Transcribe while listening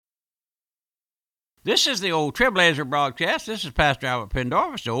This is the old Trailblazer broadcast. This is Pastor Albert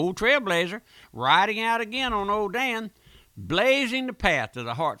Pendorf, the old Trailblazer, riding out again on old Dan, blazing the path to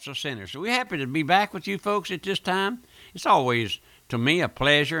the hearts of sinners. So we're happy to be back with you folks at this time. It's always, to me, a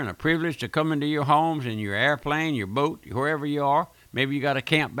pleasure and a privilege to come into your homes, in your airplane, your boat, wherever you are. Maybe you got a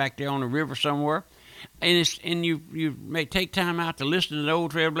camp back there on the river somewhere. And you may take time out to listen to the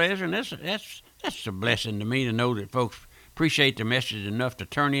old Trailblazer, and that's a blessing to me to know that folks appreciate the message enough to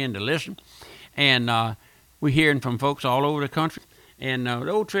turn in to listen. And we're hearing from folks all over the country. And the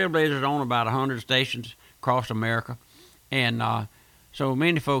old Trailblazers own about 100 stations across America. And so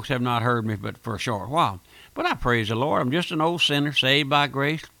many folks have not heard me but for a short while. But I praise the Lord. I'm just an old sinner saved by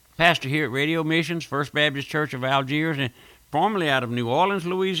grace, pastor here at Radio Missions, First Baptist Church of Algiers, and formerly out of New Orleans,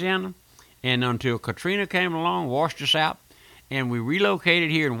 Louisiana. And until Katrina came along, washed us out, and we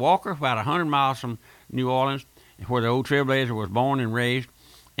relocated here in Walker, about 100 miles from New Orleans, where the old Trailblazer was born and raised.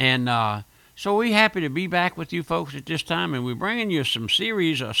 And so we're happy to be back with you folks at this time, and we're bringing you a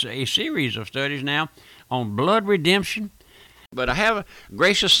series of studies now on blood redemption. But I have a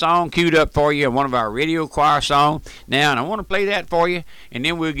gracious song queued up for you, one of our radio choir songs now, and I want to play that for you, and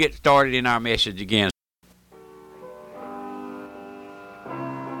then we'll get started in our message again.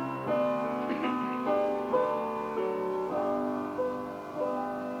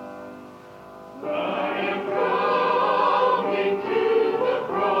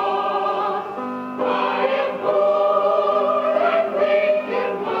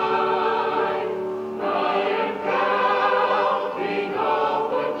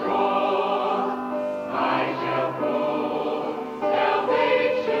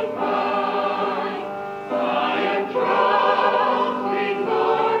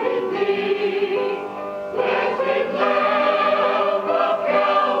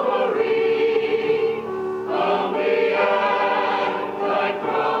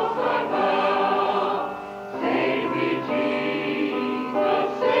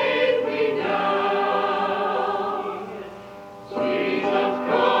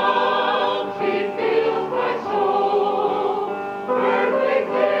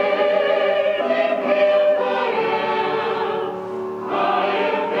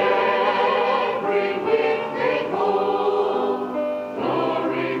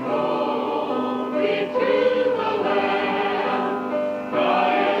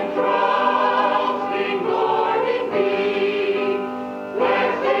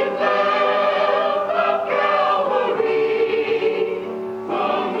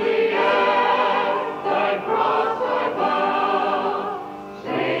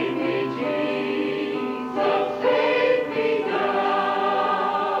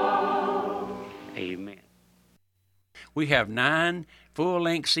 We have 9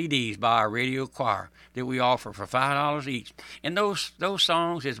 full-length CDs by our radio choir that we offer for $5 each. And those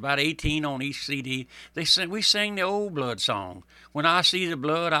songs, it's about 18 on each CD. We sing the old blood song. When I see the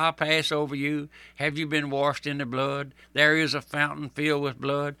blood, I'll pass over you. Have you been washed in the blood? There is a fountain filled with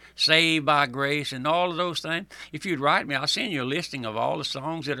blood, saved by grace, and all of those things. If you'd write me, I'll send you a listing of all the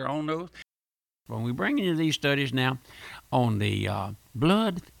songs that are on those. When we bring you these studies now on the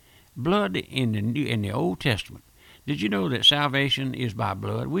blood in the Old Testament. Did you know that salvation is by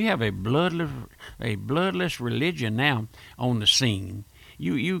blood? We have a bloodless religion now on the scene.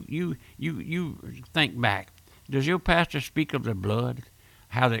 You think back. Does your pastor speak of the blood,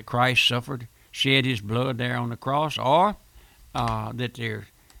 how that Christ suffered, shed his blood there on the cross, or that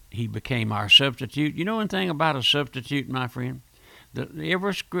he became our substitute? You know anything about a substitute, my friend?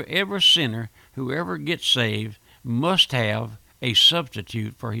 Every sinner who ever gets saved must have a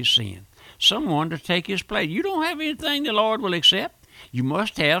substitute for his sin. Someone to take his place. You don't have anything the Lord will accept. You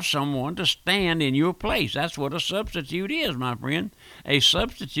must have someone to stand in your place. That's what a substitute is, my friend. A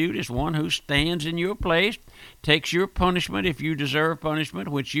substitute is one who stands in your place, takes your punishment if you deserve punishment,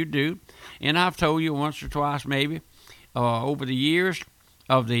 which you do. And I've told you once or twice maybe over the years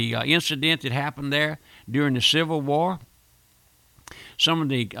of the incident that happened there during the Civil War. Some of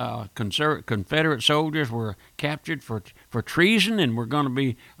the Confederate soldiers were captured for treason and were going to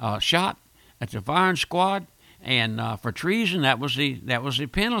be shot at the firing squad. And for treason, that was the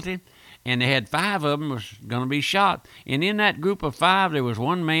penalty. And they had 5 of them was going to be shot. And in that group of 5, there was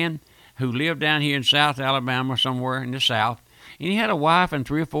one man who lived down here in South Alabama, somewhere in the South. And he had a wife and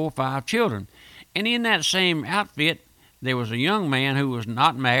 3 or 4 or 5 children. And in that same outfit, there was a young man who was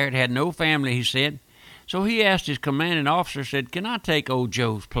not married, had no family, he said. So he asked his commanding officer, said, "Can I take old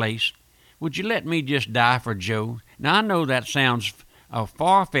Joe's place? Would you let me just die for Joe?" Now, I know that sounds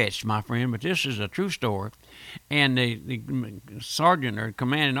far-fetched, my friend, but this is a true story. And the sergeant or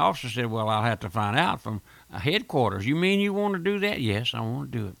commanding officer said, "Well, I'll have to find out from headquarters." "You mean you want to do that?" "Yes, I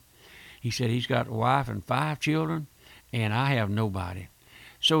want to do it." He said he's got a wife and 5 children, and I have nobody.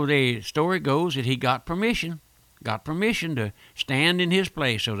 So the story goes that he got permission to stand in his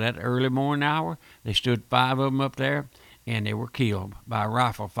place. So that early morning hour, they stood 5 of them up there, and they were killed by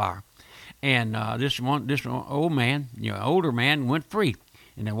rifle fire. And this old man, older man, went free,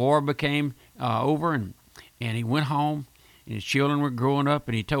 and the war became over, and he went home, and his children were growing up,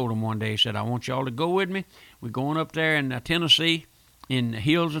 and he told them one day, he said, I want y'all to go with me. We're going up there in Tennessee, in the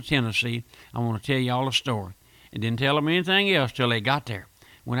hills of Tennessee. I want to tell y'all a story. And didn't tell them anything else till they got there.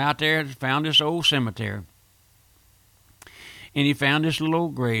 Went out there and found this old cemetery. And he found this little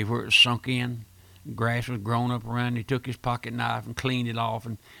old grave where it was sunk in. Grass was grown up around it. He took his pocket knife and cleaned it off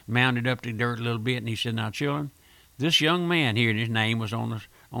and mounded up the dirt a little bit. And he said, now, children, this young man here, and his name was on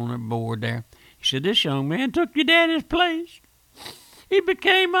the board there. He said, this young man took your daddy's place. He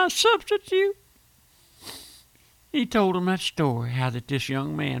became my substitute. He told them that story, how that this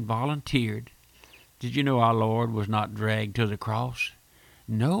young man volunteered. Did you know our Lord was not dragged to the cross?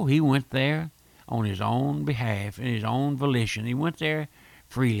 No, he went there on his own behalf, in his own volition. He went there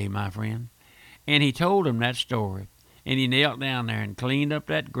freely, my friend. And he told them that story. And he knelt down there and cleaned up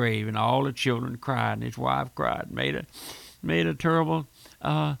that grave, and all the children cried, and his wife cried, made a terrible,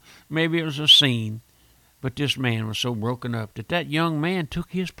 maybe it was a scene. But this man was so broken up that young man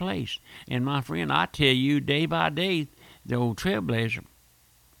took his place. And my friend, I tell you, day by day, the old Trailblazer,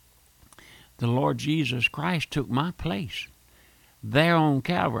 the Lord Jesus Christ took my place. There on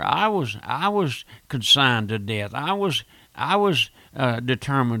Calvary, I was consigned to death. I was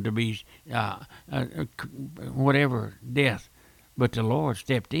determined to be whatever death. But the Lord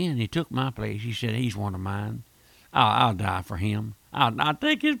stepped in. He took my place. He said, he's one of mine. I'll die for him. I'll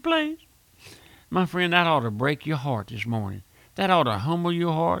take his place. My friend, that ought to break your heart this morning. That ought to humble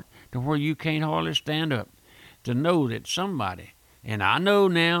your heart to where you can't hardly stand up. To know that somebody, and I know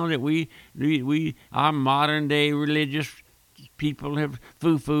now that we our modern day religious people have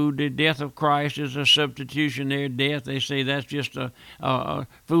foo-fooed the death of Christ as a substitutionary death. They say that's just a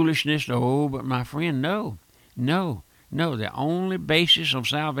foolishness. Oh, but my friend, no. The only basis of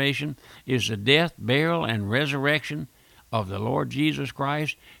salvation is the death, burial, and resurrection of the Lord Jesus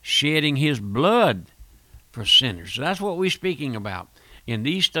Christ, shedding his blood for sinners. So that's what we're speaking about in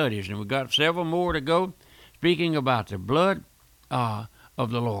these studies, and we've got several more to go, speaking about the blood of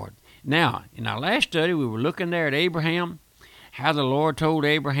the Lord. Now, in our last study, we were looking there at Abraham, how the Lord told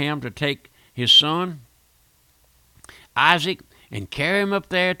Abraham to take his son, Isaac, and carry him up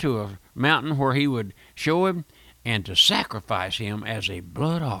there to a mountain where he would show him, and to sacrifice him as a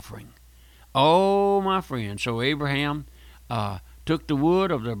blood offering. Oh, my friend, so Abraham took the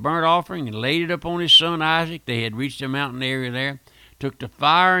wood of the burnt offering and laid it upon his son Isaac. They had reached the mountain area there. Took the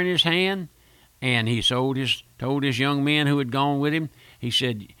fire in his hand, and he told his young men who had gone with him, he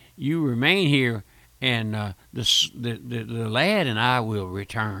said, you remain here, and the lad and I will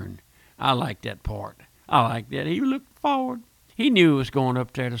return. I like that part. I like that. He looked forward. He knew he was going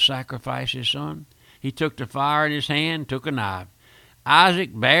up there to sacrifice his son. He took the fire in his hand, took a knife.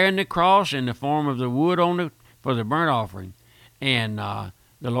 Isaac bearing the cross in the form of the wood for the burnt offering. And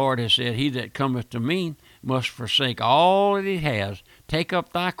the Lord has said, he that cometh to me must forsake all that he has. Take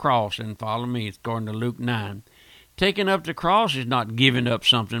up thy cross and follow me, according to Luke 9. Taking up the cross is not giving up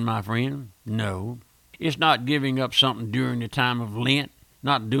something, my friend. No. It's not giving up something during the time of Lent,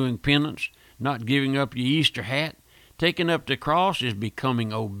 not doing penance, not giving up your Easter hat. Taking up the cross is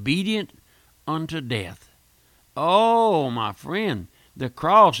becoming obedient unto death. Oh, my friend, the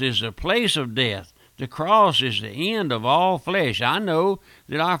cross is the place of death. The cross is the end of all flesh. I know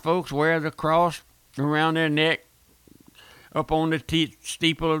that our folks wear the cross around their neck, up on the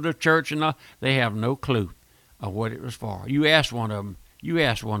steeple of the church, and they have no clue of what it was for. You ask one of them,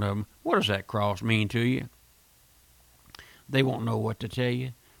 what does that cross mean to you? They won't know what to tell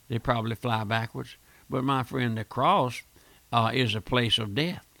you. They probably fly backwards. But my friend, the cross is a place of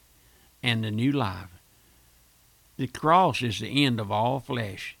death and the new life. The cross is the end of all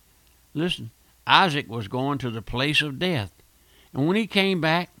flesh. Listen, Isaac was going to the place of death. And when he came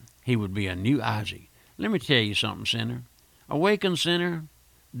back, he would be a new Isaac. Let me tell you something, sinner. Awakened sinner,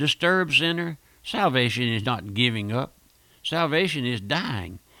 disturbed sinner, salvation is not giving up. Salvation is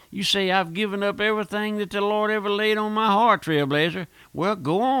dying. You say, I've given up everything that the Lord ever laid on my heart, Trailblazer. Well,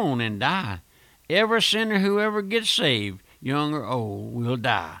 go on and die. Every sinner who ever gets saved, young or old, will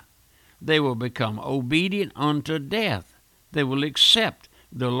die. They will become obedient unto death. They will accept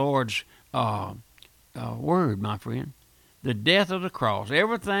the Lord's word, my friend. The death of the cross.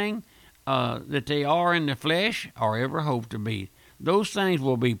 Everything that they are in the flesh or ever hope to be, those things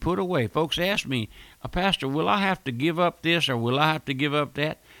will be put away. Folks ask me, Pastor, will I have to give up this or will I have to give up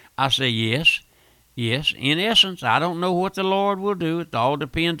that? I say yes. Yes, in essence, I don't know what the Lord will do. It all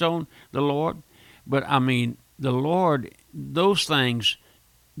depends on the Lord. But I mean, the Lord, those things,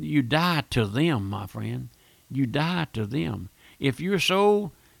 you die to them, my friend. You die to them. If you're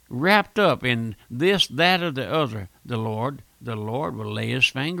so wrapped up in this, that, or the other, the Lord will lay his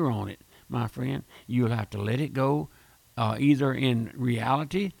finger on it, my friend. You'll have to let it go, either in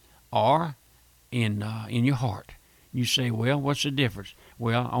reality or in your heart. You say, well, what's the difference?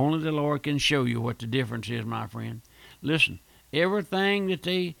 Well, only the Lord can show you what the difference is, my friend. Listen, everything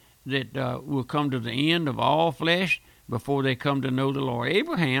that will come to the end of all flesh before they come to know the Lord.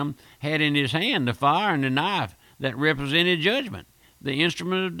 Abraham had in his hand the fire and the knife that represented judgment, the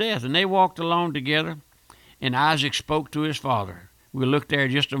instrument of death, and they walked along together, and Isaac spoke to his father. We'll look there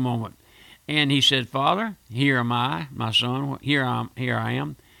just a moment. And he said, Father, here am I, my son, here I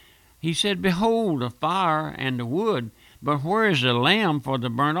am. He said, Behold, the fire and the wood, but where is the lamb for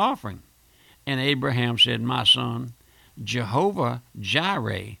the burnt offering? And Abraham said, My son, Jehovah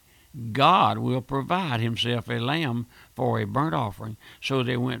Jireh, God will provide himself a lamb for a burnt offering. So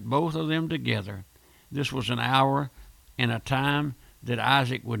they went both of them together. This was an hour and a time that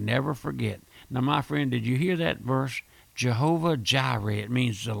Isaac would never forget. Now, my friend, did you hear that verse? Jehovah Jireh. It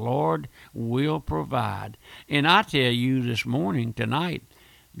means the Lord will provide. And I tell you this morning, tonight,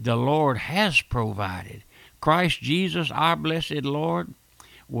 the Lord has provided. Christ Jesus, our blessed Lord,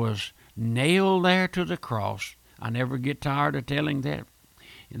 was nailed there to the cross. I never get tired of telling that.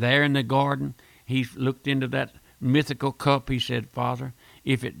 There in the garden, he looked into that mythical cup. He said, Father,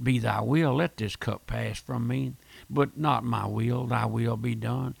 if it be thy will, let this cup pass from me. But not my will, thy will be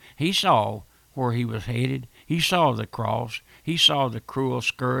done. He saw where he was headed. He saw the cross. He saw the cruel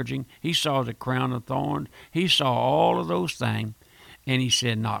scourging. He saw the crown of thorns. He saw all of those things. And he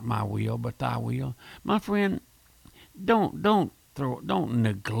said, not my will, but thy will. My friend, don't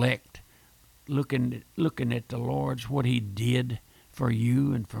neglect looking at the Lord's, what he did for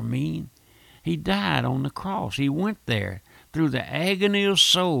you and for me. He died on the cross. He went there through the agony of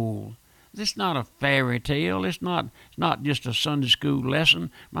soul. This is not a fairy tale. It's not just a Sunday school lesson.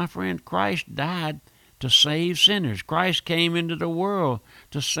 My friend, Christ died to save sinners. Christ came into the world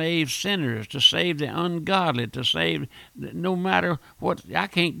to save sinners, to save the ungodly, to save, no matter what. I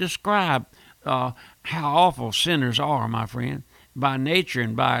can't describe how awful sinners are, my friend, by nature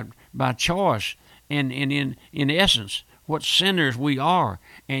and by choice, and in essence, what sinners we are.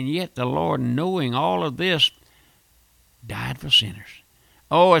 And yet the Lord, knowing all of this, died for sinners.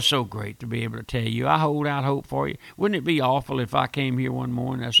 Oh, it's so great to be able to tell you. I hold out hope for you. Wouldn't it be awful if I came here one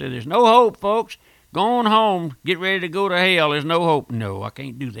morning and I said, there's no hope, folks. Go on home. Get ready to go to hell. There's no hope. No, I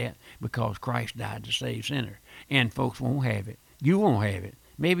can't do that because Christ died to save sinners. And folks won't have it. You won't have it.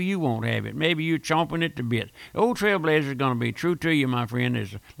 Maybe you won't have it. Maybe you're chomping it to bits. Old Trailblazer is going to be true to you, my friend,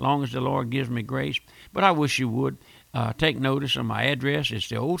 as long as the Lord gives me grace. But I wish you would take notice of my address. It's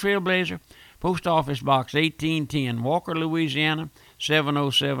the Old Trailblazer, Post Office Box 1810, Walker, Louisiana,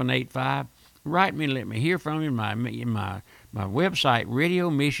 70785. Write me and let me hear from you in my website,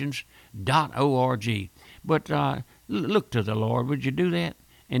 radiomissions.org. But look to the Lord. Would you do that?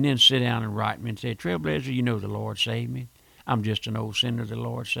 And then sit down and write me and say, Trailblazer, you know the Lord saved me. I'm just an old sinner the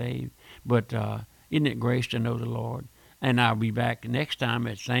Lord saved. But isn't it grace to know the Lord? And I'll be back next time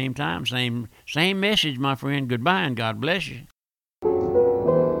at the same time, same message, my friend. Goodbye and God bless you.